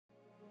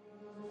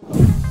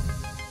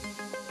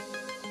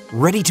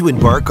Ready to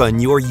embark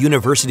on your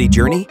university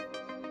journey?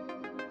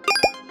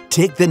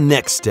 Take the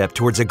next step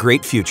towards a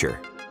great future.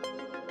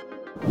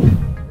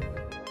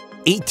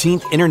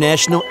 18th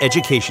International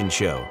Education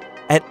Show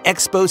at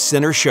Expo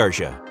Center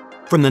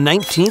Sharjah from the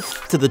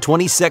 19th to the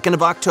 22nd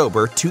of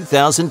October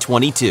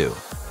 2022.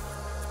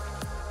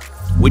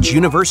 Which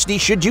university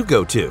should you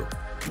go to?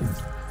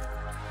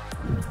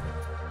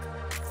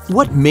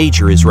 What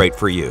major is right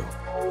for you?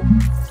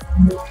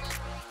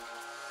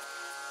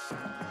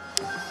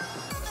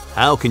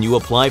 How can you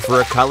apply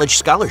for a college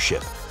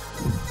scholarship?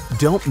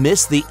 Don't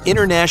miss the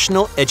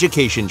International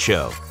Education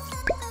Show.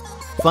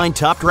 Find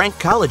top-ranked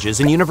colleges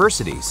and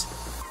universities.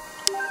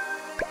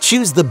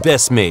 Choose the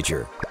best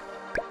major.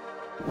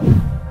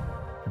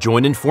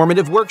 Join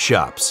informative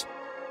workshops.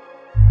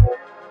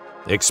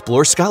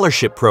 Explore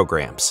scholarship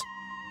programs.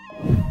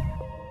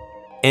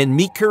 And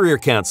meet career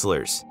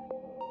counselors.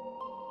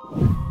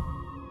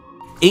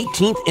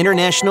 18th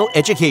International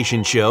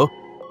Education Show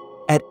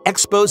at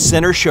Expo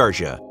Center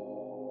Sharjah.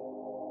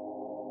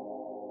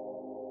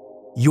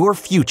 Your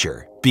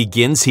future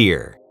begins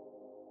here.